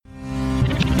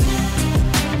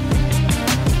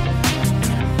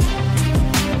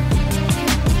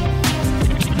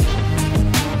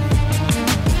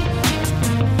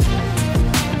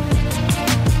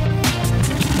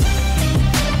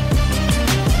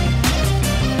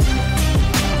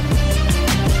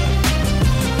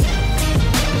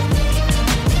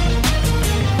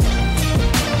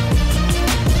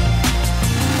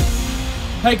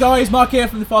Hey guys, Mark here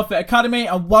from the Father Fit Academy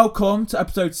and welcome to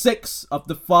episode 6 of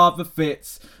the Father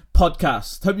Fit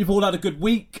podcast. Hope you've all had a good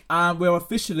week and we're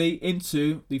officially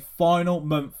into the final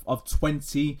month of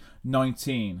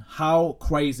 2019. How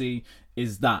crazy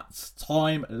is that?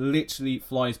 Time literally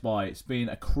flies by. It's been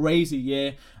a crazy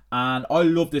year and I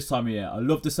love this time of year. I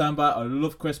love December, I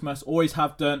love Christmas, always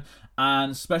have done,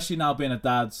 and especially now being a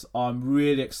dad, I'm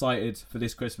really excited for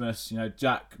this Christmas. You know,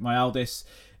 Jack, my eldest,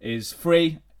 is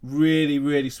free.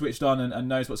 Really switched on and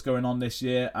knows what's going on this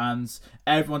year, and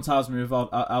everyone tells me with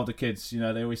elder kids, you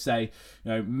know, they always say,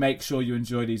 you know, make sure you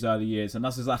enjoy these early years, and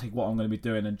that's exactly what I'm going to be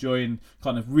doing, enjoying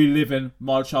kind of reliving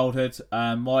my childhood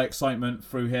and my excitement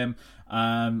through him.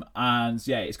 And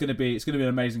yeah, it's gonna be an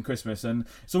amazing Christmas, and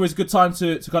it's always a good time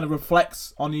to kind of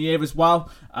reflect on the year as well,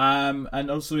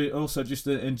 and also just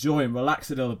to enjoy and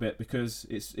relax a little bit, because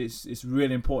it's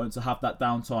really important to have that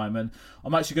downtime. And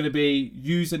I'm actually going to be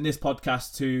using this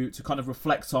podcast to kind of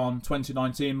reflect on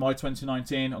 2019, my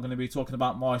 2019. I'm going to be talking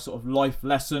about my sort of life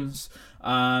lessons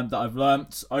that I've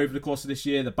learnt over the course of this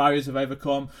year, the barriers I've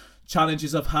overcome,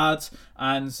 challenges I've had,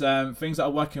 and things that are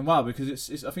working well, because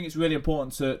I think it's really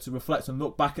important to reflect and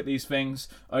look back at these things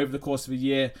over the course of a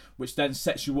year, which then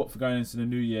sets you up for going into the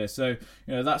new year. So,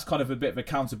 you know, that's kind of a bit of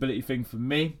accountability thing for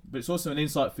me, but it's also an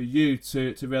insight for you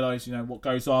to realise, you know, what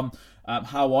goes on,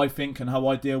 how I think and how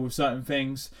I deal with certain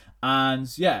things, and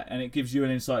it gives you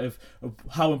an insight of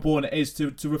how important it is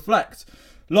to reflect.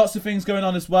 Lots of things going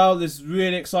on as well. There's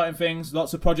really exciting things.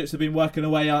 Lots of projects have been working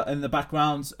away in the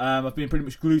background. I've been pretty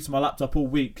much glued to my laptop all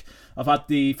week. I've had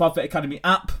the Father Fit Academy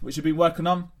app, which I've been working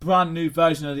on. Brand new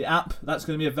version of the app. That's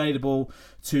going to be available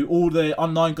to all the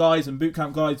online guys and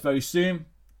bootcamp guys very soon.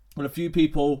 With a few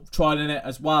people trialing it,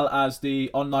 as well as the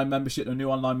online membership, the new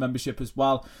online membership as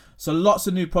well. So lots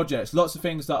of new projects, lots of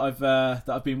things that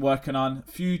I've been working on.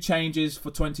 A few changes for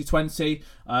 2020.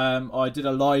 I did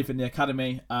a live in the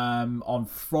academy on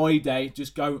Friday,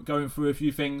 just going through a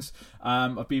few things.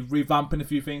 I've been revamping a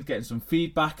few things, getting some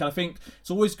feedback, and I think it's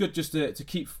always good just to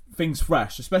keep things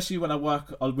fresh, especially when I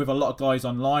work with a lot of guys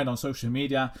online on social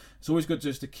media. It's always good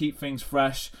just to keep things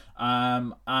fresh,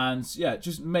 and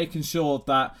just making sure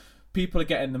that people are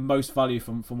getting the most value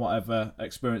from whatever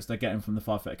experience they're getting from the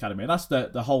Father Fit Academy. And that's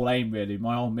the whole aim, really.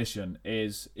 My whole mission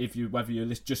is, whether you're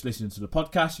just listening to the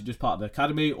podcast, you're just part of the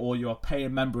academy, or you're a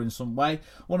paying member in some way,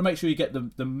 I want to make sure you get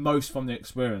the most from the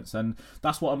experience. And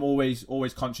that's what I'm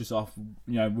always conscious of,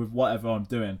 you know, with whatever I'm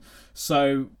doing.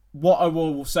 So what I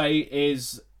will say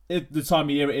is, the time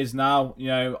of year it is now, you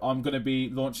know, I'm going to be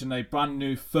launching a brand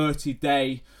new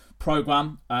 30-day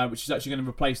program, which is actually going to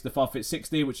replace the Father Fit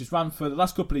 60, which has run for the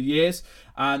last couple of years,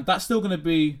 and that's still going to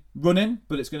be running,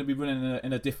 but it's going to be running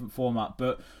in a different format.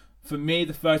 But for me,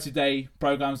 the 30-day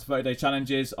programs, the 30-day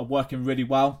challenges are working really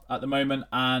well at the moment,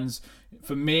 and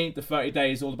for me, the 30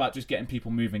 days is all about just getting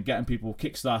people moving, getting people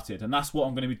kick-started, and that's what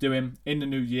I'm going to be doing in the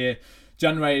new year.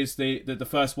 January is the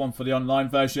first one for the online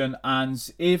version,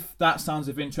 and if that sounds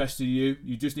of interest to you,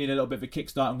 you just need a little bit of a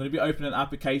kickstart. I'm going to be opening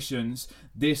applications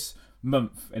this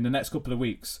month, in the next couple of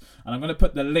weeks, and I'm going to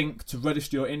put the link to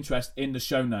register your interest in the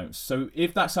show notes. So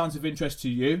if that sounds of interest to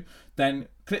you, then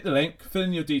click the link, fill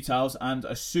in your details, and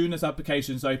as soon as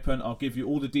applications open, I'll give you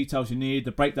all the details you need,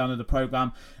 the breakdown of the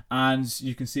program, and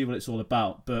you can see what it's all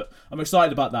about. But I'm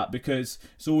excited about that, because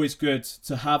it's always good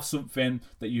to have something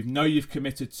that you've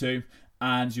committed to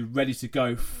and you're ready to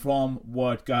go from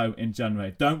word go in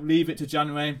January. Don't leave it to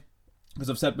January. As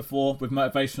I've said before, with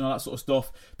motivation and all that sort of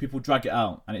stuff, people drag it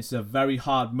out, and it's a very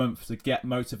hard month to get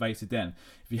motivated in.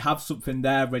 If you have something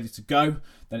there ready to go,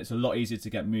 then it's a lot easier to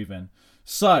get moving.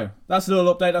 So that's a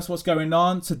little update. That's what's going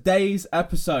on. Today's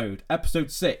episode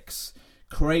 6,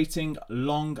 creating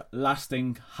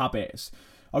long-lasting habits.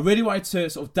 I really wanted to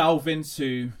sort of delve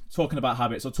into talking about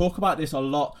habits. I talk about this a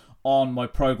lot on my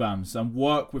programs and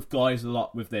work with guys a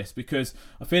lot with this, because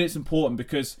I feel it's important,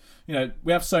 because, you know,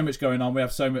 we have so much going on, we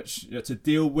have so much to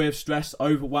deal with, stress,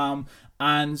 overwhelm,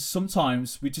 and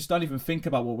sometimes we just don't even think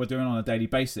about what we're doing on a daily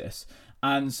basis.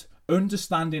 And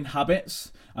understanding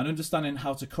habits and understanding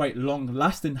how to create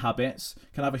long-lasting habits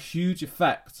can have a huge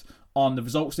effect on the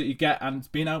results that you get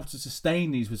and being able to sustain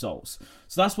these results.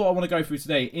 So that's what I want to go through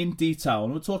today in detail,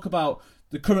 and we'll talk about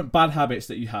the current bad habits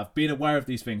that you have, being aware of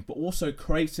these things, but also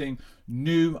creating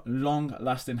new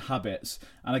long-lasting habits.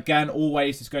 And again,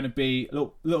 always it's going to be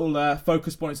little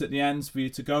focus points at the end for you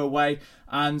to go away.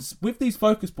 And with these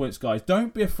focus points, guys,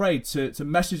 don't be afraid to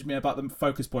message me about the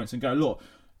focus points and go, look,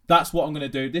 That's what I'm going to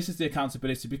do. This is the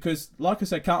accountability, because like I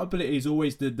said, accountability is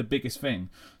always the biggest thing.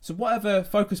 So whatever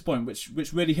focus point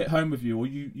which really hit home with you, or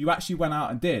you actually went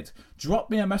out and did, drop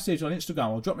me a message on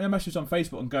Instagram or drop me a message on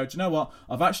Facebook and go, do you know what?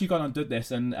 I've actually gone and did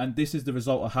this, and this is the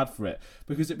result I had for it.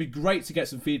 Because it'd be great to get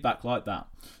some feedback like that.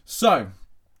 So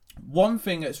one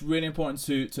thing that's really important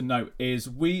to note is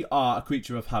we are a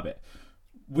creature of habit.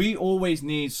 We always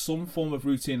need some form of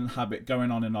routine and habit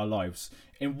going on in our lives,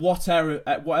 in whatever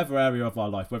area of our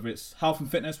life, whether it's health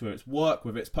and fitness, whether it's work,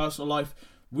 whether it's personal life.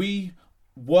 We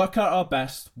work at our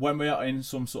best when we are in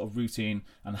some sort of routine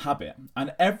and habit.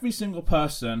 And every single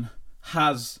person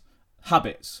has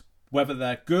habits, whether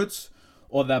they're good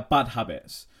or they're bad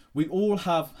habits. We all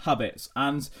have habits,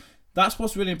 and that's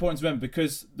what's really important to remember,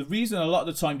 because the reason a lot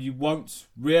of the time you won't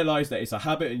realise that it's a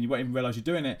habit and you won't even realise you're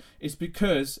doing it is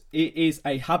because it is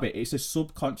a habit. It's a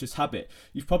subconscious habit.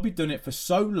 You've probably done it for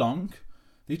so long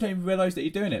that you don't even realise that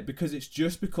you're doing it, because it's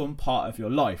just become part of your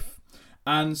life.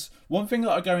 And one thing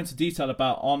that I go into detail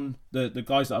about on the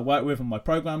guys that I work with on my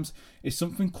programs is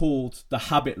something called the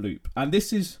habit loop. And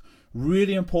this is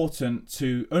really important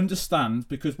to understand,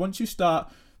 because once you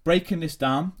start breaking this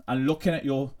down and looking at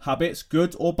your habits,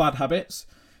 good or bad habits,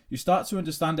 you start to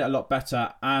understand it a lot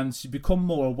better and you become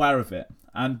more aware of it.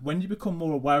 And when you become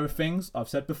more aware of things, I've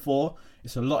said before,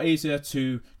 it's a lot easier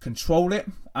to control it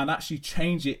and actually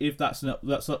change it if that's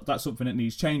something that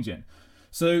needs changing.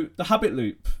 So the habit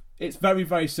loop, it's very,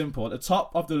 very simple. At the top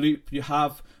of the loop, you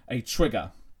have a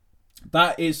trigger.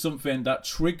 That is something that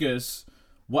triggers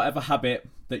whatever habit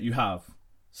that you have.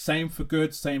 Same for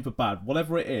good, same for bad,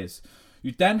 whatever it is.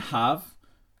 You then have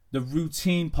the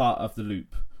routine part of the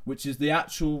loop, which is the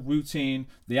actual routine,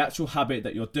 the actual habit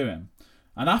that you're doing.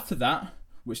 And after that,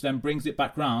 which then brings it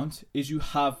back round, is you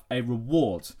have a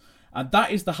reward. And that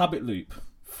is the habit loop.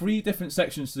 3 different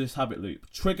sections to this habit loop.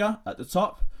 Trigger at the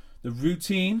top, the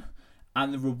routine,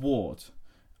 and the reward.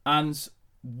 And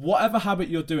whatever habit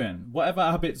you're doing, whatever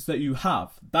habits that you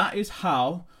have, that is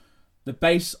how the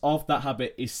base of that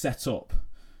habit is set up.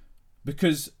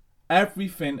 Because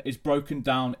everything is broken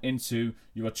down into,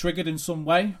 you are triggered in some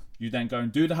way, you then go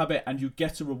and do the habit and you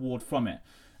get a reward from it.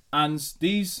 And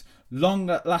these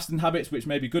long-lasting habits, which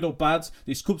may be good or bad,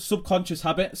 these subconscious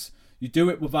habits, you do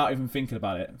it without even thinking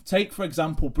about it. Take, for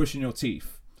example, brushing your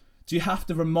teeth. Do you have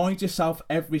to remind yourself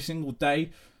every single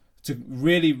day to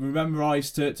really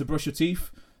memorize to brush your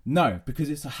teeth? No, because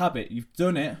it's a habit. You've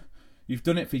done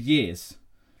it for years.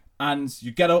 And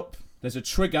you get up, there's a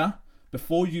trigger,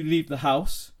 before you leave the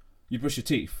house, you brush your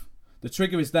teeth. The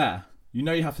trigger is there. You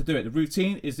know you have to do it. The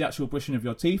routine is the actual brushing of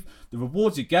your teeth. The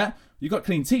rewards you get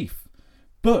clean teeth.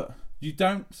 But you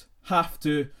don't have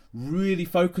to really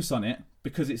focus on it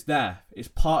because it's there. It's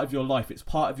part of your life. It's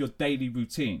part of your daily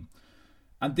routine.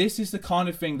 And this is the kind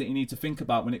of thing that you need to think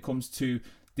about when it comes to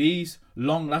these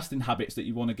long-lasting habits that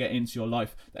you want to get into your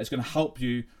life, that is going to help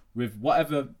you with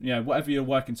whatever you're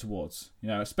working towards,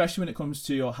 especially when it comes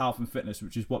to your health and fitness,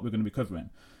 which is what we're going to be covering.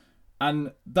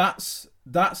 And that's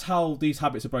how these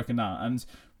habits are broken down. And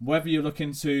whether you're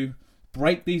looking to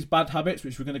break these bad habits,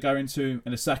 which we're going to go into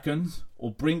in a second,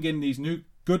 or bring in these new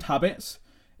good habits,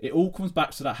 it all comes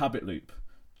back to that habit loop.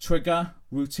 Trigger,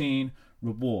 routine,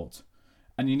 reward.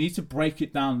 And you need to break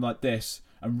it down like this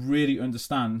and really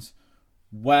understand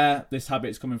where this habit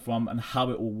is coming from and how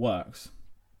it all works.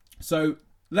 So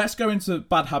let's go into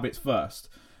bad habits first,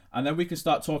 and then we can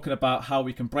start talking about how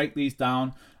we can break these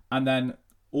down, and then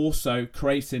also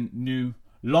creating new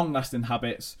long-lasting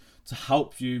habits to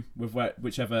help you with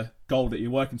whichever goal that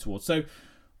you're working towards. So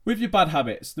with your bad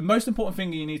habits, the most important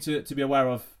thing you need to be aware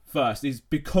of first is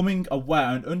becoming aware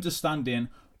and understanding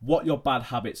what your bad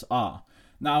habits are.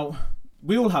 Now,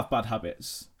 we all have bad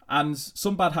habits, and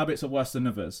some bad habits are worse than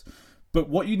others. But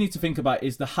what you need to think about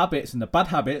is the habits and the bad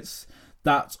habits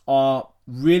that are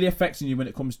really affecting you when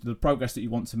it comes to the progress that you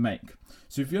want to make.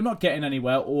 So if you're not getting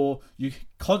anywhere, or you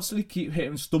constantly keep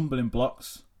hitting stumbling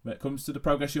blocks when it comes to the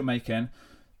progress you're making,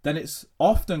 then it's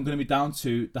often going to be down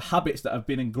to the habits that have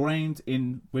been ingrained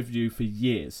in with you for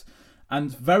years.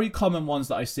 And very common ones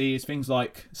that I see is things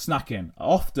like snacking.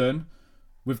 Often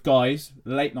with guys,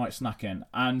 late night snacking.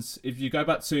 And if you go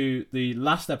back to the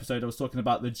last episode, I was talking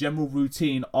about the general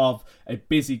routine of a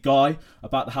busy guy,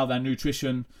 about how their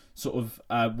nutrition sort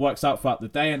of works out throughout the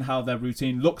day and how their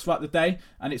routine looks throughout the day.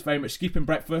 And it's very much skipping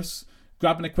breakfast,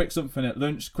 grabbing a quick something at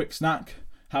lunch, quick snack,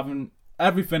 having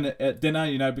everything at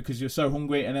dinner, because you're so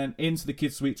hungry, and then into the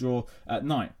kids' sweet drawer at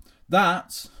night.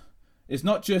 That It's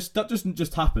not just, that doesn't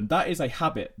just happen. That is a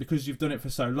habit because you've done it for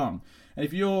so long. And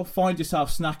if you find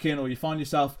yourself snacking, or you find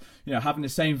yourself, having the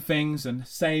same things and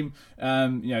same,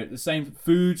 the same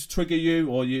foods trigger you,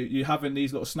 or you're having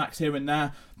these little snacks here and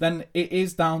there, then it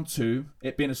is down to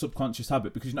it being a subconscious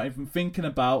habit because you're not even thinking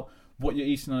about what you're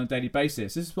eating on a daily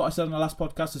basis. This is what I said on the last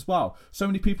podcast as well. So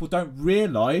many people don't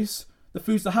realise the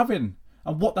foods they're having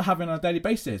and what they're having on a daily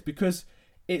basis because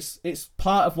it's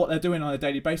part of what they're doing on a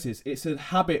daily basis. It's a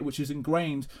habit which is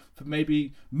ingrained for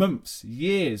maybe months,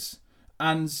 years,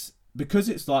 and because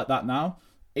it's like that now,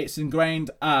 it's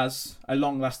ingrained as a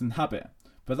long-lasting habit.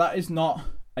 But that is not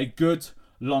a good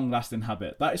long-lasting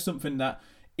habit. That is something that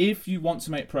if you want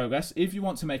to make progress, if you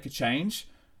want to make a change,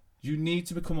 you need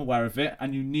to become aware of it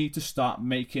and you need to start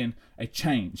making a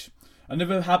change.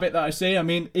 Another habit that I see,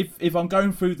 if I'm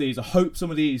going through these, I hope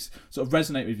some of these sort of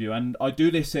resonate with you. And I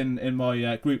do this in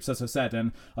my groups, as I said,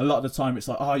 and a lot of the time it's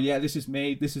like, oh yeah, this is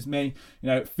me.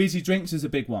 Fizzy drinks is a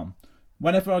big one.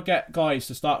 Whenever I get guys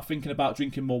to start thinking about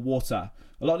drinking more water,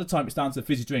 a lot of the time it's down to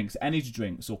fizzy drinks, energy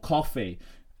drinks or coffee.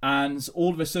 And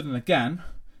all of a sudden, again,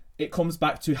 it comes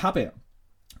back to habit.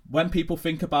 When people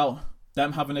think about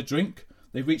them having a drink,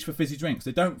 they reach for fizzy drinks.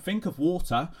 They don't think of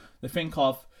water. They think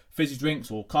of fizzy drinks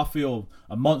or coffee or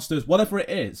Monsters, whatever it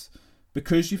is,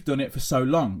 because you've done it for so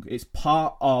long. It's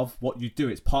part of what you do.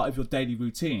 It's part of your daily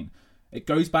routine. It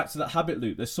goes back to that habit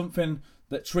loop. There's something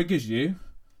that triggers you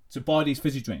to buy these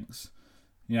fizzy drinks,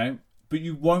 but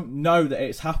you won't know that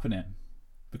it's happening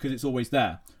because it's always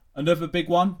there. Another big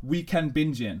one, weekend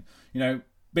binging.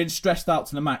 Been stressed out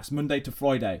to the max Monday to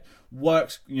Friday.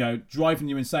 Work's, driving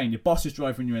you insane. Your boss is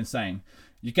driving you insane.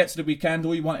 You get to the weekend,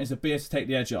 all you want is a beer to take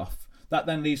the edge off. That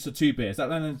then leads to 2 beers. That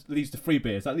then leads to 3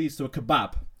 beers. That leads to a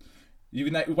kebab. You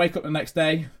wake up the next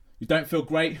day. You don't feel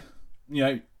great.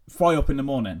 Fry up in the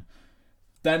morning.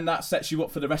 Then that sets you up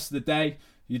for the rest of the day.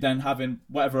 You're then having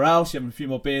whatever else. You're having a few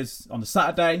more beers on the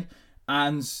Saturday.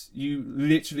 And you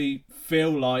literally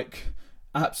feel like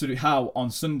absolute hell on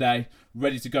Sunday,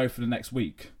 ready to go for the next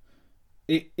week.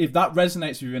 If that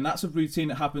resonates with you, and that's a routine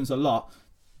that happens a lot,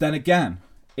 then again,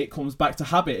 it comes back to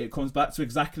habit. It comes back to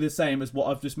exactly the same as what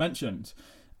I've just mentioned.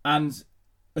 And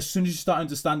as soon as you start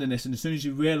understanding this and as soon as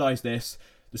you realise this,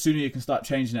 the sooner you can start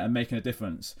changing it and making a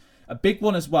difference. A big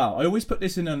one as well, I always put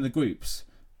this in the groups.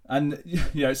 And,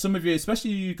 some of you,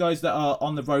 especially you guys that are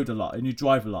on the road a lot and you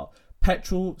drive a lot,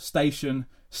 petrol station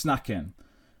snacking.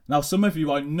 Now, some of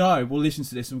you I know will listen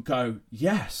to this and go,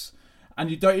 yes. And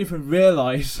you don't even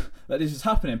realise that this is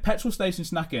happening. Petrol station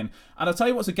snacking. And I'll tell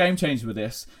you what's a game changer with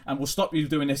this, and will stop you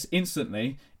doing this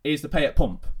instantly, is the pay at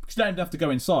pump. Because you don't even have to go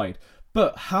inside.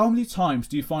 But how many times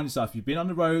do you find yourself, you've been on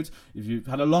the road, if you've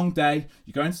had a long day,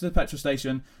 you go into the petrol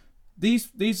station, these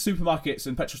supermarkets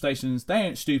and petrol stations, they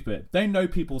ain't stupid. They know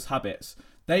people's habits.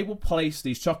 They will place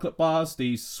these chocolate bars,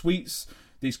 these sweets,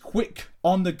 these quick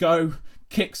on-the-go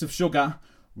kicks of sugar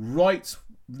right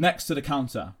next to the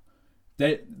counter.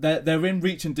 They're in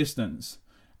reach and distance.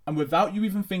 And without you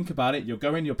even think about it, you'll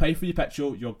go in, you'll pay for your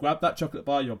petrol, you'll grab that chocolate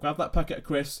bar, you'll grab that packet of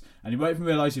crisps, and you won't even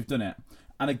realise you've done it.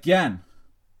 And again,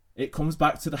 it comes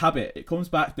back to the habit. It comes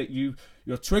back that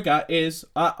your trigger is,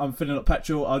 I'm filling up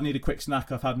petrol, I need a quick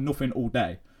snack, I've had nothing all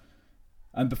day.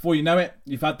 And before you know it,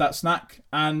 you've had that snack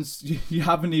and you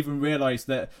haven't even realised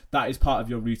that is part of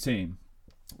your routine.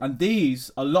 And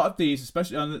a lot of these,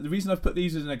 especially, and the reason I've put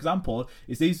these as an example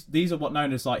is these are what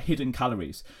known as like hidden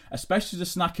calories, especially the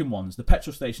snacking ones, the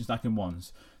petrol station snacking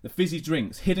ones, the fizzy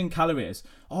drinks, hidden calories.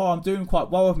 Oh, I'm doing quite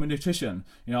well with my nutrition.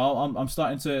 I'm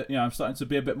starting to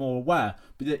be a bit more aware,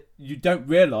 but you don't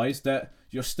realise that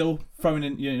you're still throwing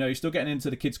in, you're still getting into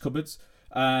the kids' cupboards,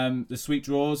 the sweet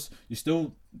drawers. You're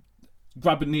still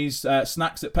grabbing these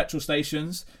snacks at petrol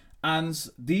stations, and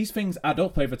these things add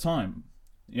up over time.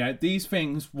 These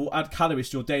things will add calories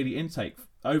to your daily intake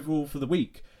overall for the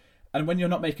week. And when you're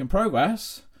not making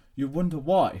progress, you wonder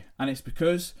why. And it's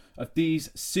because of these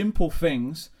simple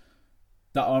things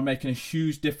that are making a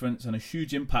huge difference and a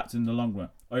huge impact in the long run,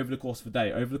 over the course of a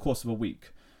day, over the course of a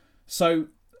week. So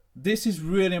this is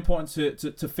really important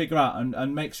to figure out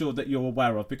and make sure that you're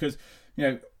aware of, because,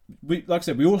 like I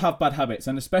said, we all have bad habits.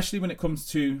 And especially when it comes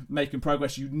to making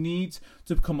progress, you need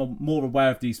to become more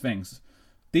aware of these things.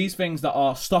 These things that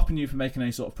are stopping you from making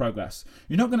any sort of progress.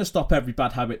 You're not going to stop every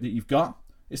bad habit that you've got.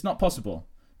 It's not possible,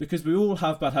 because we all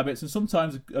have bad habits, and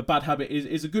sometimes a bad habit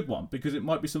is a good one, because it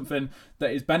might be something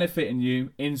that is benefiting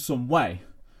you in some way.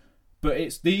 But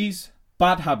it's these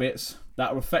bad habits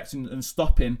that are affecting and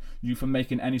stopping you from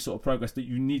making any sort of progress that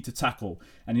you need to tackle,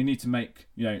 and you need to make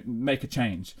a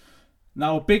change.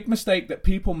 Now, a big mistake that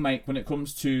people make when it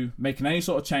comes to making any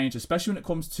sort of change, especially when it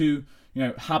comes to,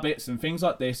 habits and things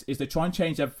like this, is they try and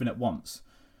change everything at once.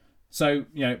 So,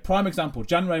 prime example,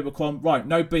 January will come, right,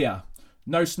 no beer,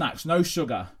 no snacks, no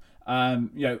sugar.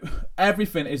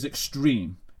 Everything is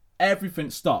extreme. Everything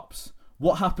stops.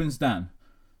 What happens then?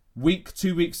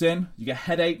 2 weeks in, you get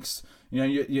headaches.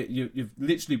 You've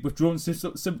literally withdrawn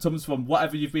symptoms from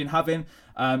whatever you've been having.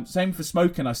 Same for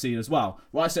smoking, I see as well.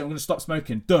 Right, I said I'm going to stop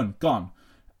smoking. Done, gone.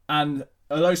 And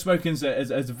although smoking is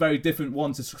a very different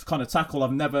one to kind of tackle,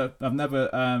 I've never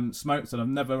smoked and I've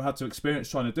never had to experience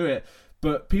trying to do it.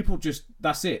 But people just,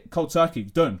 that's it, cold turkey,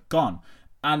 done, gone.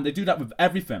 And they do that with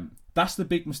everything. That's the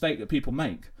big mistake that people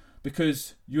make,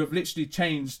 because you have literally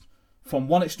changed from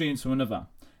one extreme to another.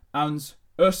 And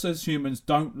us as humans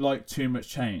don't like too much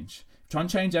change. Try and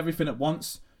change everything at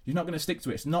once, you're not going to stick to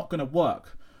it. It's not going to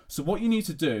work. So what you need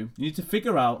to do, you need to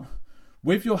figure out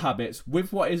with your habits,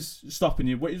 with what is stopping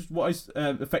you, what is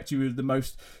affecting you the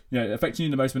most, affecting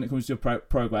you the most when it comes to your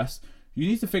progress. You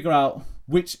need to figure out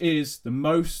which is the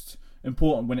most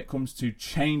important when it comes to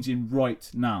changing right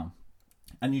now.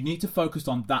 And you need to focus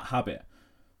on that habit.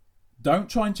 Don't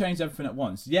try and change everything at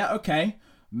once. Yeah, okay.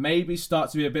 Maybe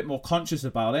start to be a bit more conscious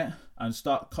about it and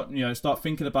start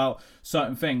thinking about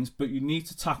certain things, but you need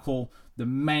to tackle the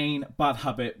main bad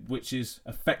habit which is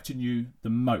affecting you the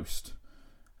most,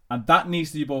 and that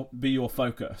needs to be your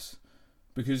focus.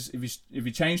 Because if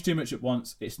you change too much at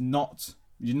once,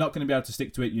 you're not going to be able to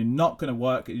stick to it. You're not going to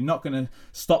work. You're not going to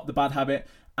stop the bad habit.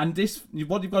 And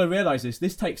what you've got to realize is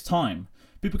this takes time.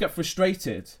 People get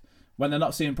frustrated when they're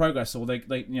not seeing progress, or they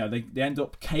end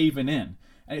up caving in.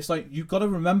 And it's like, you've got to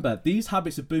remember, these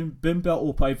habits have been built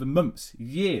up over months,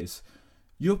 years.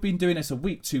 You've been doing this a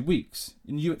week, 2 weeks,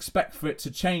 and you expect for it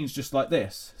to change just like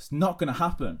this. It's not going to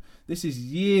happen. This is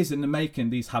years in the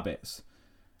making, these habits.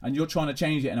 And you're trying to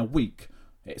change it in a week.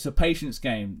 It's a patience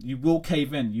game. You will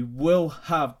cave in. You will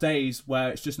have days where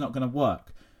it's just not going to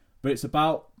work. But it's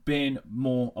about being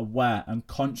more aware and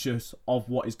conscious of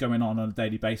what is going on a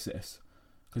daily basis.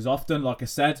 Because often, like I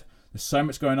said, there's so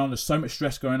much going on, there's so much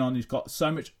stress going on, you've got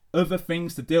so much other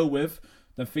things to deal with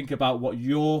than think about what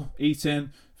you're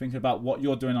eating, thinking about what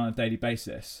you're doing on a daily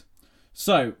basis.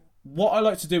 So, what I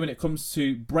like to do when it comes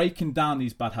to breaking down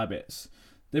these bad habits,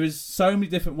 there is so many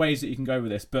different ways that you can go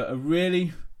with this, but a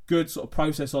really good sort of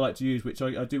process I like to use, which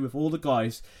I do with all the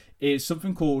guys, is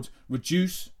something called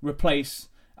reduce, replace,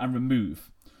 and remove.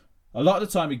 A lot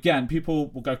of the time, again, people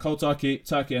will go cold turkey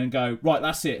and go, right,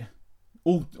 that's it.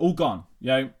 All gone,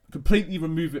 completely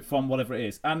remove it from whatever it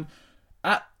is. And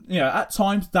at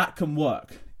times that can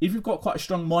work. If you've got quite a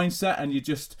strong mindset and you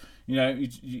just,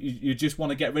 you just want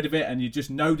to get rid of it, and you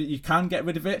just know that you can get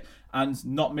rid of it and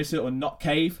not miss it or not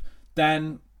cave,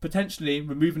 then potentially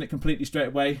removing it completely straight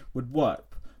away would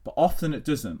work. But often it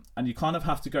doesn't, and you kind of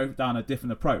have to go down a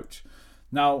different approach.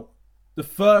 Now, the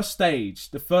first stage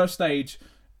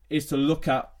is to look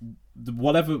at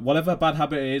whatever bad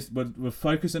habit it is. We're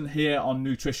focusing here on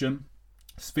nutrition,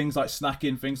 things like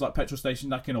snacking, things like petrol station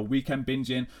snacking or weekend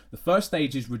binging. The first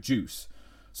stage is reduce.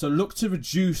 So look to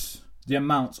reduce the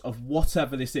amount of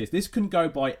whatever this is. This can go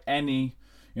by any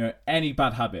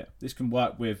bad habit. This can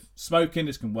work with smoking,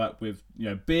 this can work with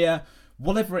beer,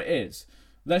 whatever it is.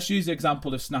 Let's use the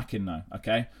example of snacking now,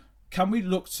 okay? Can we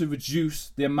look to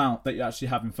reduce the amount that you're actually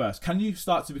having first? Can you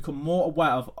start to become more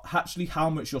aware of actually how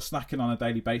much you're snacking on a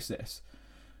daily basis?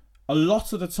 A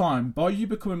lot of the time, by you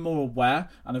becoming more aware,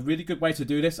 and a really good way to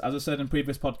do this, as I said in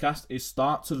previous podcast, is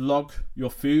start to log your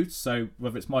food. So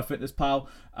whether it's MyFitnessPal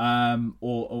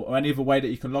or any other way that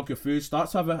you can log your food,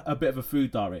 start to have a bit of a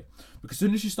food diary. Because as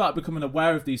soon as you start becoming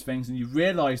aware of these things and you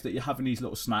realise that you're having these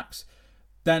little snacks,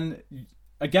 then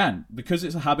again, because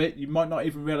it's a habit, you might not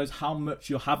even realise how much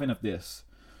you're having of this.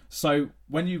 So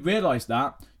when you realise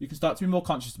that, you can start to be more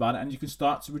conscious about it, and you can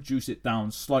start to reduce it down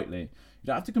slightly. You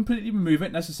don't have to completely remove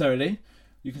it necessarily.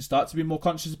 You can start to be more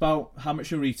conscious about how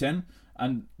much you're eating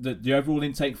and the overall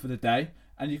intake for the day,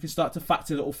 and you can start to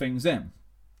factor little things in.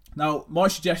 Now, my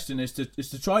suggestion is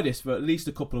to try this for at least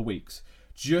a couple of weeks,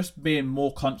 just being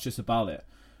more conscious about it.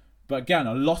 But again,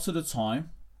 a lot of the time,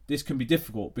 this can be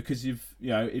difficult because if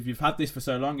you've had this for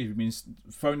so long, if you've been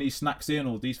throwing these snacks in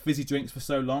or these fizzy drinks for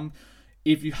so long,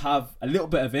 if you have a little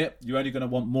bit of it, you're only going to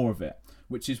want more of it,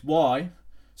 which is why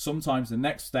sometimes the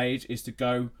next stage is to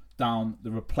go down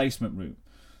the replacement route.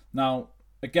 Now,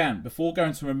 again, before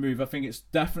going to remove, I think it's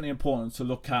definitely important to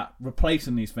look at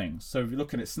replacing these things. So if you're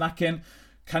looking at snacking,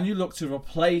 can you look to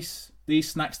replace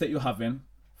these snacks that you're having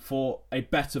for a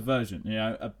better version,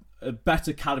 a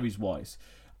better calories wise?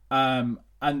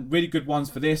 And really good ones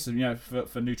for this, and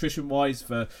for nutrition wise,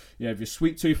 for if you're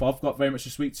sweet tooth, I've got very much a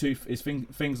sweet tooth. Is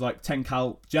things like 10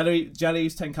 calorie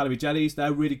jellies.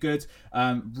 They're really good.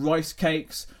 Rice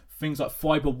cakes, things like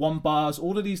Fiber One bars.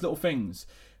 All of these little things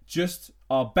just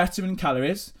are better in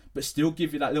calories, but still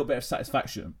give you that little bit of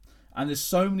satisfaction. And there's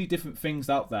so many different things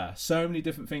out there, so many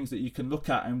different things that you can look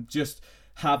at and just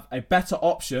have a better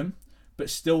option, but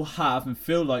still have and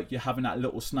feel like you're having that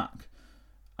little snack.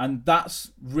 And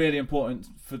that's really important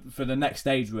for the next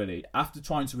stage, really. After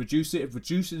trying to reduce it, if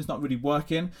reducing is not really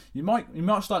working, you might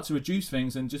start to reduce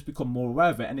things and just become more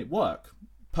aware of it, and it work.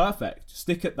 Perfect.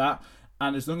 Stick at that.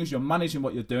 And as long as you're managing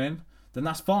what you're doing, then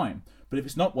that's fine. But if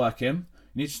it's not working,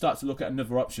 you need to start to look at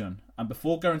another option. And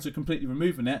before going to completely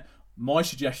removing it, my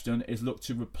suggestion is look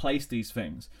to replace these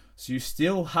things. So you're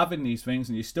still having these things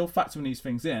and you're still factoring these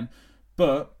things in,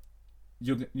 but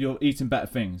you're eating better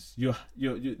things.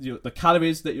 The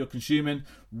calories that you're consuming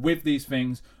with these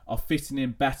things are fitting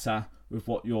in better with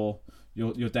what your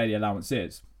daily allowance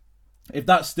is. If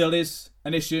that still is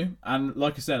an issue, and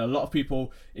like I said, a lot of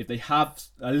people, if they have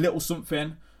a little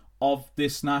something of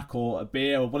this snack or a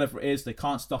beer or whatever it is, they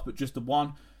can't stop at just the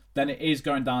one, then it is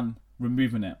going down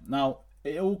removing it. Now,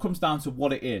 it all comes down to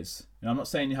what it is. I'm not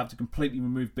saying you have to completely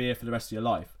remove beer for the rest of your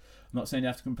life. I'm not saying you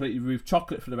have to completely remove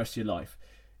chocolate for the rest of your life.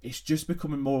 It's just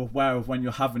becoming more aware of when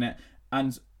you're having it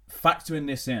and factoring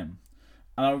this in.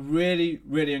 And I really,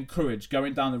 really encourage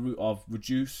going down the route of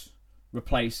reduce,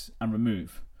 replace, and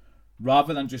remove,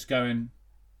 rather than just going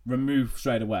remove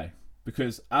straight away.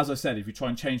 Because as I said, if you try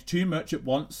and change too much at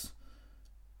once,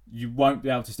 you won't be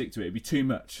able to stick to it. It'll be too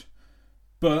much.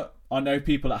 But I know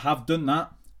people that have done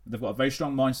that. They've got a very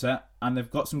strong mindset and they've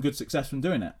got some good success from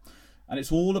doing it. And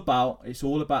it's all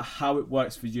about how it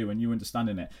works for you and you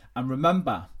understanding it. And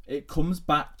remember, it comes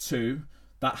back to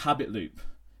that habit loop.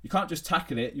 You can't just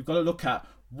tackle it. You've got to look at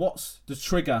what's the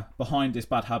trigger behind this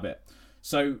bad habit.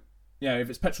 So, if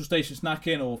it's petrol station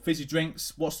snacking or fizzy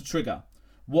drinks, what's the trigger?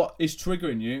 What is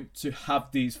triggering you to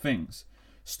have these things?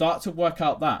 Start to work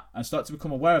out that and start to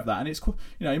become aware of that. And it's cool.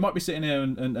 You might be sitting here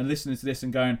and listening to this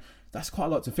and going, that's quite a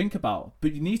lot to think about.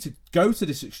 But you need to go to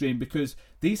this extreme because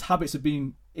these habits have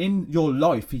been in your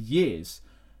life for years.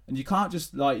 And you can't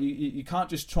just you can't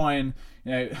just try and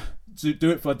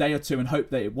do it for a day or two and hope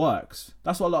that it works.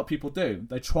 That's what a lot of people do.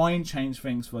 They try and change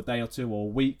things for a day or two or a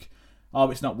week.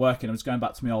 Oh, it's not working. I'm just going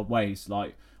back to my old ways.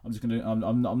 I'm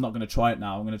not gonna try it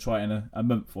now. I'm gonna try it in a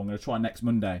month, or I'm gonna try it next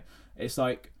Monday. It's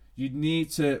like you need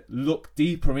to look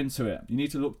deeper into it. You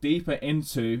need to look deeper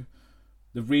into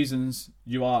the reasons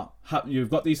you've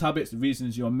got these habits, the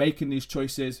reasons you are making these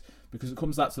choices, because it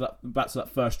comes back to that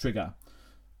first trigger.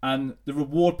 And the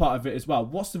reward part of it as well.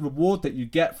 What's the reward that you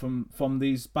get from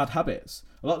these bad habits?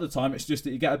 A lot of the time it's just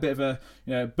that you get a bit of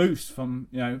a boost from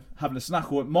having a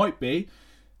snack, or it might be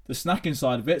the snacking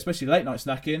side of it, especially late night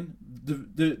snacking,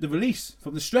 the release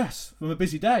from the stress from a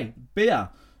busy day, beer,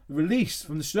 release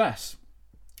from the stress,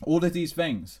 all of these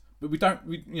things. But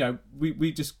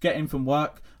we just get in from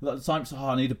work. A lot of the time it's,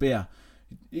 I need a beer.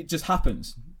 It just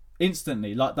happens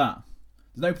instantly like that.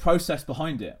 There's no process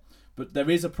behind it, but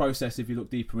there is a process if you look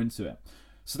deeper into it.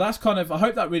 So that's kind of, I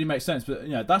hope that really makes sense, but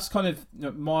that's kind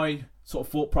of my sort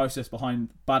of thought process behind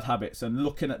bad habits and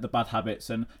looking at the bad habits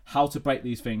and how to break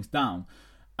these things down.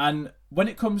 And when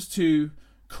it comes to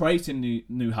creating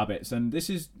new habits, and this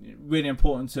is really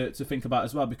important to think about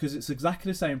as well, because it's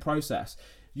exactly the same process.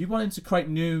 You wanting to create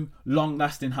new,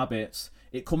 long-lasting habits,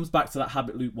 it comes back to that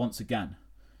habit loop once again.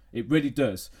 It really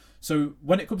does. So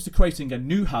when it comes to creating a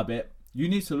new habit, you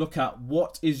need to look at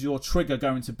what is your trigger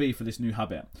going to be for this new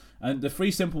habit. And the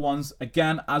 3 simple ones,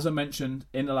 again, as I mentioned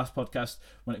in the last podcast,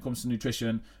 when it comes to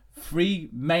nutrition,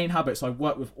 3 main habits I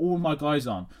work with all my guys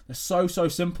on. They're so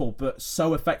simple, but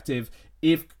so effective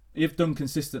if done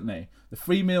consistently. The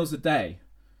 3 meals a day,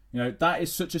 that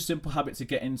is such a simple habit to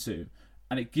get into.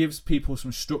 And it gives people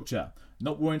some structure,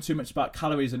 not worrying too much about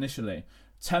calories initially.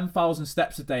 10,000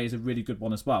 steps a day is a really good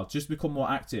one as well. Just become more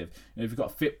active. If you've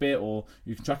got a Fitbit or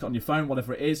you can track it on your phone,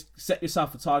 whatever it is, set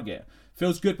yourself a target.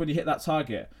 Feels good when you hit that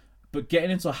target. But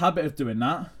getting into a habit of doing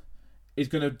that is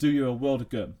going to do you a world of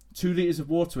good. 2 litres of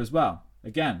water as well.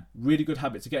 Again, really good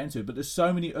habit to get into. But there's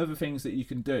so many other things that you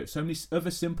can do. So many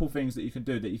other simple things that you can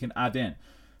do that you can add in.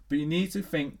 But you need to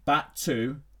think back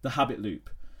to the habit loop.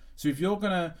 So if you're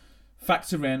going to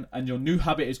factor in and your new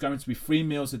habit is going to be 3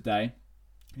 meals a day,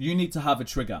 you need to have a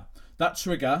trigger. That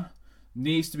trigger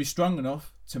needs to be strong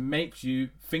enough to make you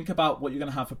think about what you're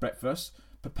going to have for breakfast,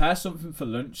 prepare something for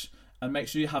lunch, and make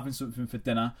sure you're having something for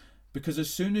dinner. Because as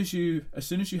soon as you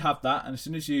have that, and as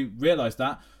soon as you realise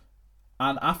that,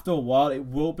 And after a while, it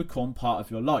will become part of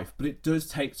your life. But it does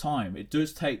take time. It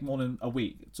does take more than a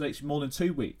week. It takes more than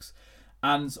 2 weeks.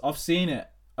 And I've seen it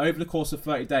over the course of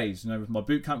 30 days, with my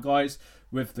bootcamp guys,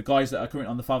 with the guys that are currently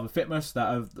on the Father Fitness, that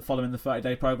are following the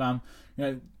 30-day program.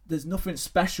 There's nothing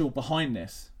special behind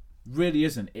this. Really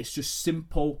isn't. It's just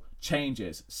simple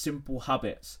changes, simple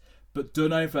habits, but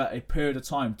done over a period of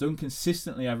time, done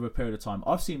consistently over a period of time.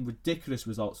 I've seen ridiculous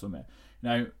results from it.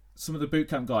 Some of the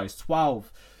bootcamp guys,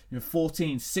 12,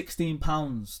 14, 16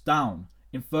 pounds down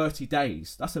in 30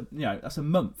 days. That's a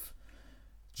month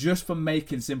just from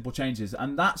making simple changes.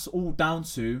 And that's all down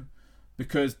to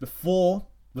because before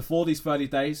these 30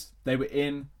 days, they were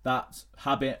in that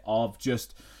habit of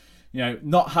just,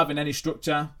 not having any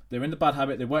structure. They're in the bad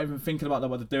habit. They weren't even thinking about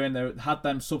what they're doing. They had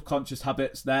them subconscious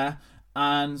habits there,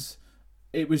 and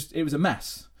it was a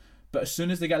mess. But as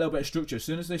soon as they get a little bit of structure, as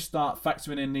soon as they start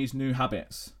factoring in these new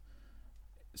habits,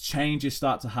 changes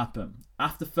start to happen.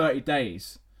 After 30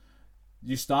 days,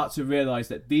 you start to realize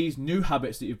that these new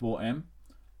habits that you've brought in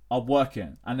are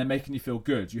working, and they're making you feel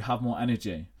good. You have more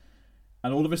energy,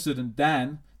 and all of a sudden,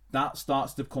 then that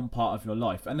starts to become part of your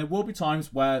life. And there will be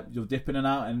times where you'll dip in and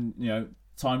out, and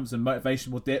times and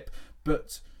motivation will dip.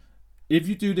 But if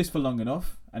you do this for long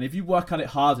enough, and if you work at it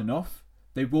hard enough,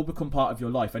 they will become part of your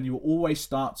life, and you will always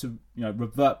start to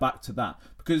revert back to that,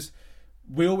 because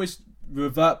we always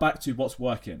revert back to what's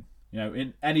working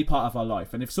in any part of our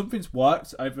life. And if something's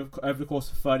worked over the course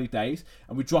of 30 days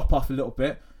and we drop off a little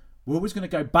bit, we're always going to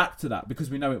go back to that because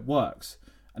we know it works.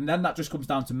 And then that just comes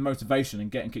down to motivation and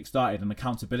getting kick-started and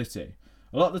accountability.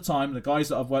 A lot of the time, the guys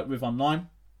that I've worked with online,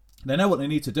 they know what they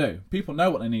need to do. People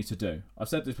know what they need to do. I've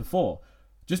said this before.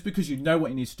 Just because you know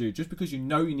what you need to do, just because you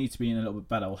know you need to be eating a little bit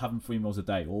better or having 3 meals a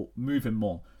day or moving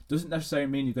more, doesn't necessarily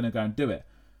mean you're going to go and do it,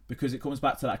 because it comes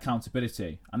back to that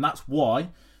accountability. And that's why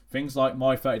things like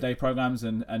my 30-day programs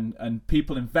and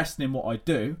people investing in what I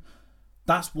do,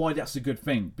 that's why that's a good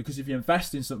thing. Because if you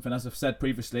invest in something, as I've said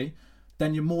previously,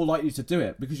 then you're more likely to do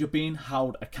it because you're being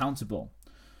held accountable.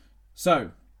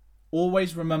 So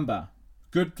always remember,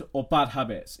 good or bad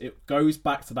habits, it goes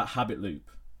back to that habit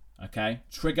loop. Okay?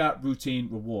 Trigger, routine,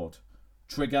 reward.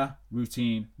 Trigger,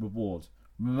 routine, reward.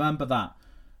 Remember that.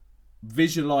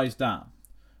 Visualize that.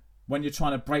 When you're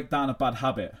trying to break down a bad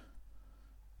habit,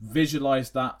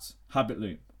 visualize that habit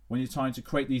loop. When you're trying to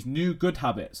create these new good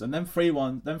habits, and them three,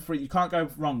 you can't go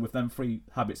wrong with them 3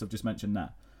 habits I've just mentioned there.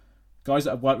 Guys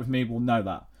that have worked with me will know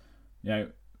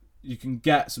that. You can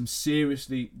get some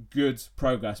seriously good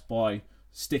progress by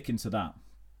sticking to that.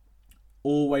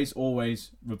 Always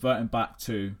reverting back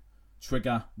to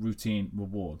trigger, routine,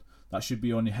 reward. That should be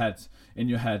in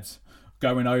your head,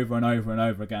 going over and over and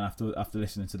over again after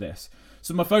listening to this.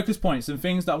 So my focus points and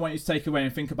things that I want you to take away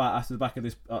and think about off the back of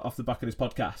this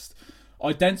podcast.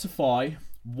 Identify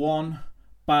one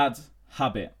bad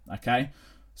habit. Okay,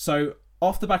 so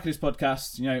off the back of this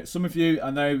podcast, some of you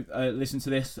I know listen to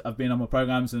this, have been on my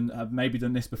programs and have maybe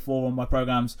done this before on my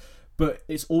programs, but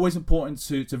it's always important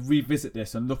to revisit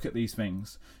this and look at these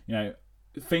things.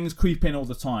 Things creep in all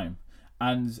the time,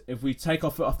 and if we take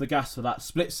our foot off the gas for that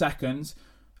split second,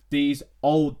 these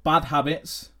old bad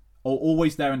habits are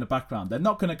always there in the background. They're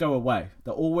not going to go away.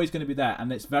 They're always going to be there,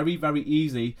 and it's very, very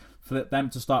easy for them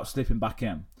to start slipping back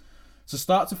in. So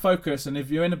start to focus, and if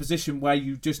you're in a position where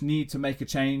you just need to make a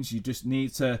change, you just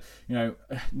need to,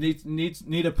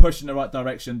 need a push in the right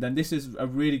direction, then this is a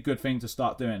really good thing to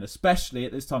start doing, especially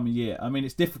at this time of year. I mean,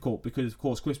 it's difficult because, of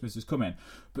course, Christmas is coming,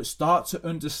 but start to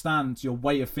understand your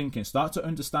way of thinking. Start to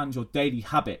understand your daily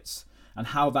habits and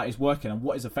how that is working and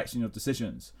what is affecting your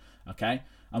decisions, okay?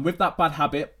 And with that bad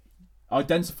habit,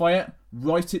 identify it,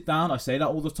 write it down. I say that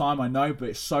all the time, I know, but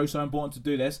it's so important to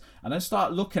do this. And then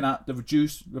start looking at the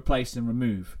reduce, replace, and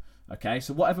remove. Okay,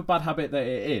 so whatever bad habit that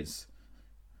it is,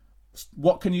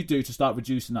 what can you do to start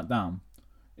reducing that down?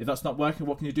 If that's not working,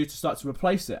 what can you do to start to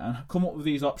replace it? And come up with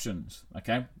these options,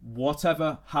 okay?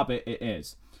 Whatever habit it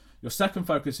is. Your second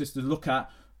focus is to look at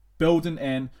building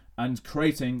in and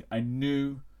creating a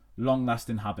new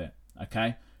long-lasting habit,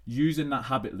 okay? Using that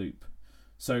habit loop.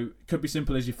 So it could be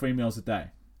simple as your 3 meals a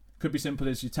day. Could be simple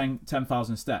as your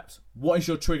 10,000 steps. What is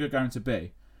your trigger going to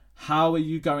be? How are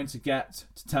you going to get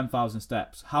to 10,000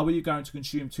 steps? How are you going to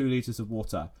consume 2 litres of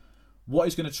water? What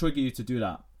is going to trigger you to do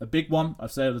that? A big one, I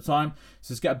say all the time, is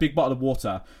just get a big bottle of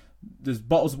water. There's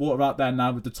bottles of water out there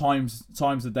now with the times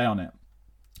of day on it.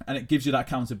 And it gives you that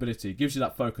accountability. It gives you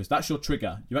that focus. That's your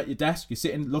trigger. You're at your desk, you're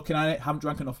sitting looking at it, haven't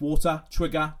drank enough water.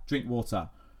 Trigger, drink water.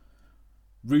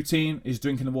 Routine is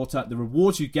drinking the water. The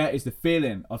rewards you get is the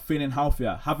feeling of feeling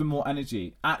healthier, having more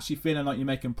energy, actually feeling like you're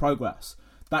making progress.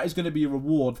 That is going to be a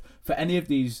reward for any of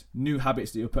these new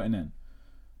habits that you're putting in.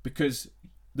 because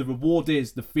the reward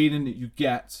is the feeling that you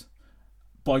get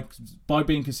by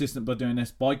being consistent, by doing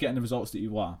this, by getting the results that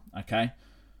you are. Okay,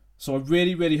 so I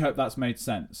really, really hope that's made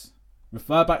sense.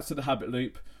 Refer back to the habit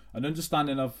loop, an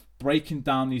understanding of breaking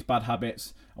down these bad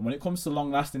habits. And when it comes to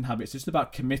long-lasting habits, it's just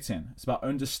about committing. It's about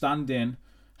understanding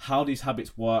how these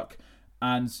habits work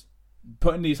and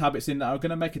putting these habits in that are going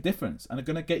to make a difference and are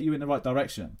going to get you in the right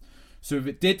direction. So if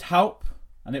it did help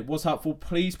and it was helpful,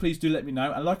 please do let me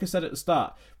know. And like I said at the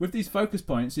start, with these focus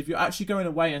points, if you're actually going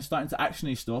away and starting to action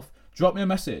these stuff, drop me a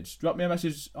message. Drop me a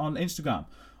message on Instagram,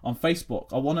 on Facebook.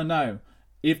 I want to know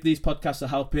if these podcasts are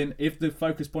helping, if the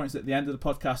focus points at the end of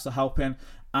the podcast are helping,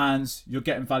 and you're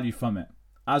getting value from it.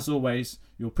 As always,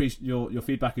 your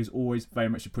feedback is always very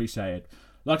much appreciated.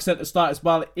 Like I said at the start as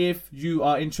well, if you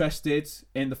are interested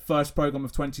in the first program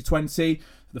of 2020,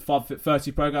 the Father Fit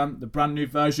 30 program, the brand new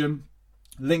version,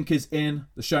 link is in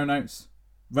the show notes.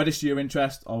 Register your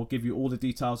interest. I'll give you all the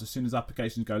details as soon as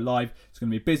applications go live. It's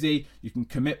going to be busy. You can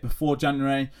commit before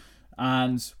January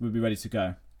and we'll be ready to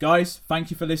go. Guys, thank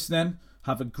you for listening.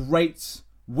 Have a great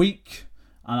week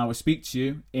and I will speak to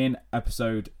you in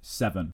episode 7.